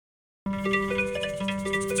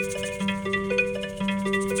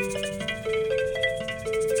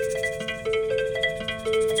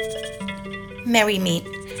Merry Meet.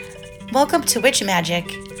 Welcome to Witch Magic.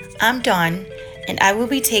 I'm Dawn, and I will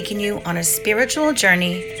be taking you on a spiritual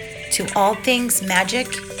journey to all things magic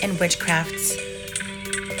and witchcrafts.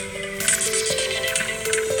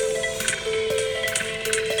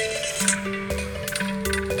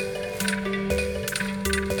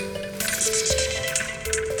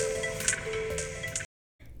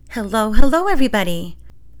 Hello everybody.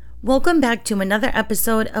 Welcome back to another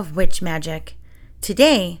episode of Witch Magic.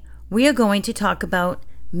 Today, we are going to talk about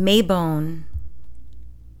Mabon.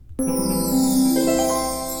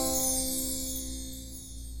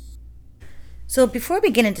 So before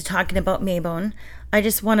we get into talking about Mabon, I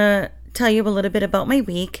just want to tell you a little bit about my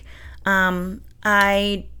week.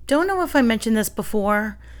 I don't know if I mentioned this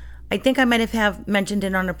before. I think I might have mentioned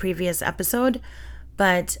it on a previous episode,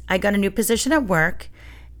 but I got a new position at work,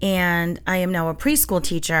 and I am now a preschool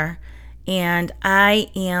teacher, and I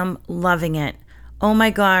am loving it. Oh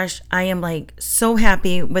my gosh, I am so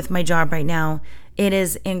happy with my job right now. It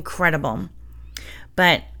is incredible.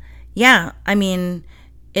 But yeah,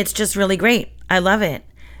 it's just really great. I love it.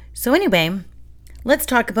 So anyway, let's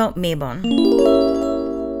talk about Mabon.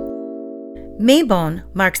 Mabon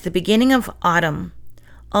marks the beginning of autumn,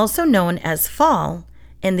 also known as fall,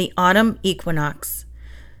 and the autumn equinox.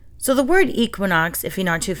 So the word equinox, if you're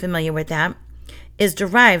not too familiar with that, is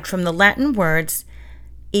derived from the Latin words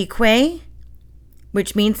eque,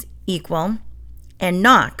 which means equal, and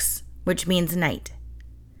nox, which means night.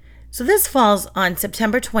 So this falls on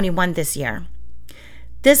September 21 this year.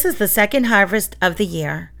 This is the second harvest of the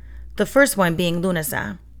year, the first one being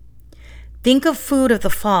Lunasa. Think of food of the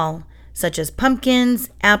fall, such as pumpkins,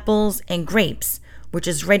 apples, and grapes, which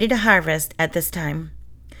is ready to harvest at this time.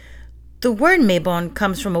 The word Mabon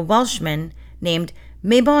comes from a Welshman named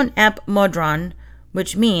Mabon ap Modron,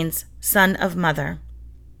 which means son of mother.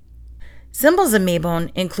 Symbols of Mabon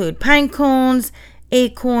include pine cones,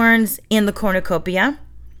 acorns, and the cornucopia,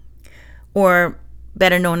 or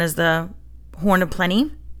better known as the Horn of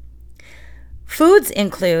Plenty. Foods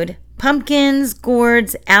include pumpkins,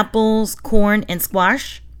 gourds, apples, corn, and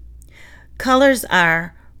squash. Colors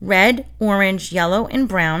are red, orange, yellow, and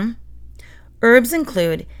brown. Herbs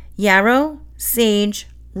include yarrow, sage,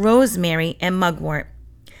 rosemary, and mugwort.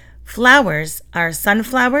 Flowers are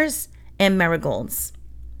sunflowers and marigolds.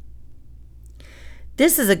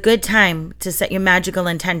 This is a good time to set your magical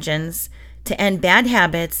intentions to end bad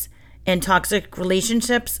habits and toxic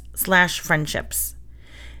relationships/friendships.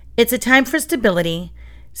 It's a time for stability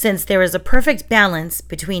since there is a perfect balance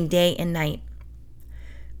between day and night.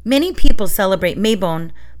 Many people celebrate Mabon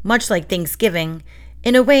much like Thanksgiving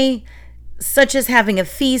in a way such as having a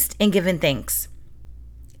feast and giving thanks,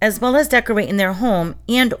 as well as decorating their home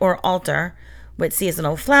and or altar with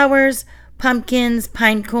seasonal flowers, pumpkins,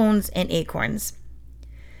 pine cones, and acorns.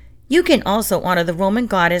 You can also honor the Roman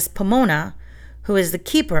goddess Pomona, who is the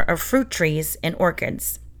keeper of fruit trees and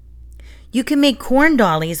orchids. You can make corn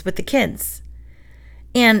dollies with the kids.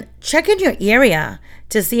 And check in your area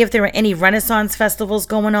to see if there are any Renaissance festivals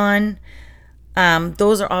going on.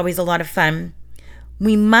 Those are always a lot of fun.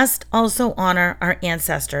 We must also honor our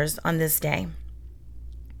ancestors on this day.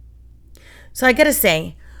 So I gotta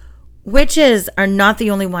say, witches are not the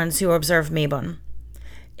only ones who observe Mabon.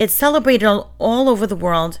 It's celebrated all over the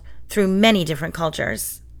world through many different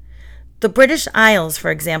cultures. The British Isles, for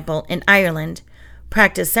example, in Ireland,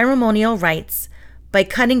 practice ceremonial rites by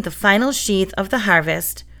cutting the final sheath of the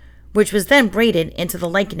harvest, which was then braided into the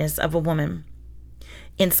likeness of a woman.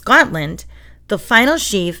 In Scotland, the final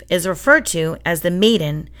sheaf is referred to as the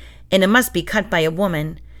maiden, and it must be cut by a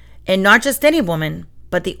woman, and not just any woman,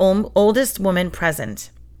 but the oldest woman present.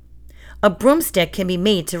 A broomstick can be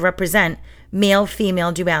made to represent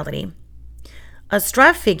male-female duality. A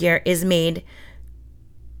straw figure is made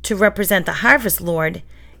to represent the harvest lord,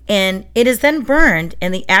 and it is then burned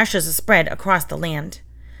and the ashes are spread across the land.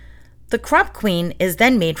 The crop queen is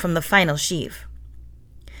then made from the final sheaf.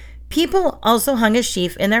 People also hung a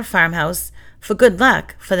sheaf in their farmhouse for good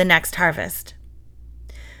luck for the next harvest.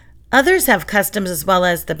 Others have customs as well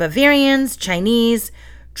as the Bavarians, Chinese,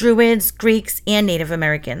 Druids, Greeks, and Native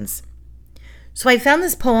Americans. So I found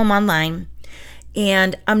this poem online,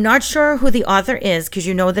 and I'm not sure who the author is because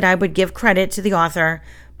you know that I would give credit to the author,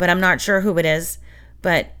 but I'm not sure who it is.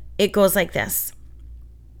 But it goes like this.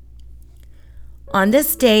 On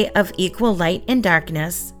this day of equal light and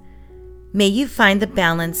darkness, may you find the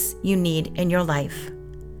balance you need in your life.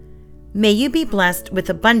 May you be blessed with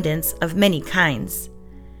abundance of many kinds,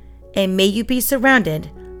 and may you be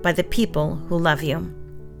surrounded by the people who love you.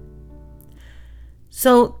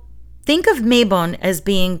 So think of Mabon as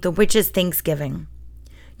being the witches' Thanksgiving.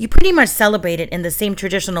 You pretty much celebrate it in the same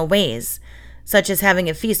traditional ways. such as having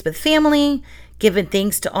a feast with family, giving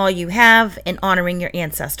thanks to all you have, and honoring your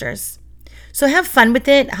ancestors. So have fun with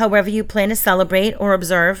it, however you plan to celebrate or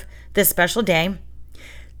observe this special day.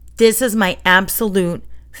 This is my absolute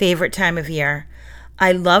favorite time of year.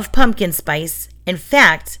 I love pumpkin spice. In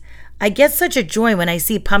fact, I get such a joy when I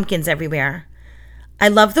see pumpkins everywhere. I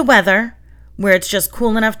love the weather, where it's just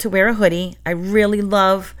cool enough to wear a hoodie. I really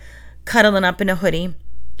love cuddling up in a hoodie.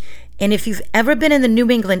 And if you've ever been in the New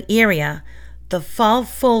England area, the fall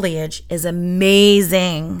foliage is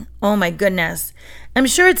amazing. Oh my goodness. I'm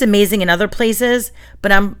sure it's amazing in other places,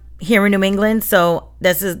 but I'm here in New England, so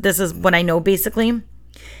this is what I know basically.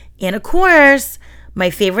 And of course, my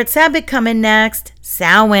favorite Sabbath coming next,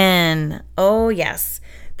 Samhain. Oh yes,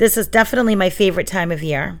 this is definitely my favorite time of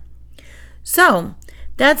year. So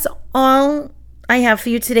that's all I have for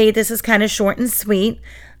you today. This is kind of short and sweet.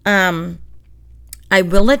 I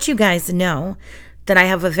will let you guys know that I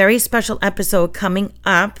have a very special episode coming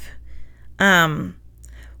up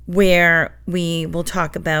where we will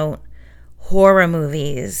talk about horror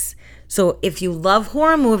movies. So if you love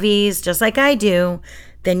horror movies, just like I do,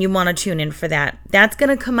 then you want to tune in for that. That's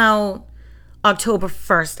going to come out October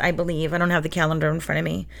 1st, I believe. I don't have the calendar in front of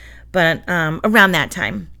me, but around that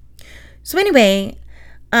time. So anyway,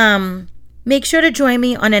 make sure to join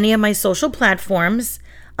me on any of my social platforms.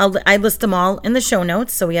 I list them all in the show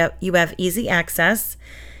notes, so you have easy access.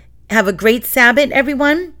 Have a great Sabbath,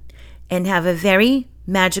 everyone, and have a very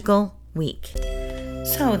magical week.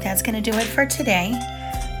 So that's going to do it for today.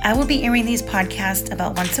 I will be airing these podcasts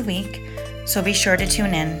about once a week, so be sure to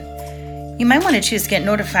tune in. You might want to choose to get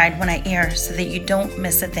notified when I air so that you don't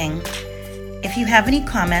miss a thing. If you have any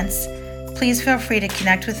comments, please feel free to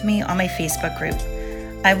connect with me on my Facebook group.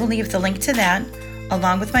 I will leave the link to that,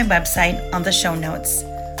 along with my website, on the show notes.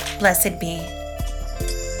 Blessed be.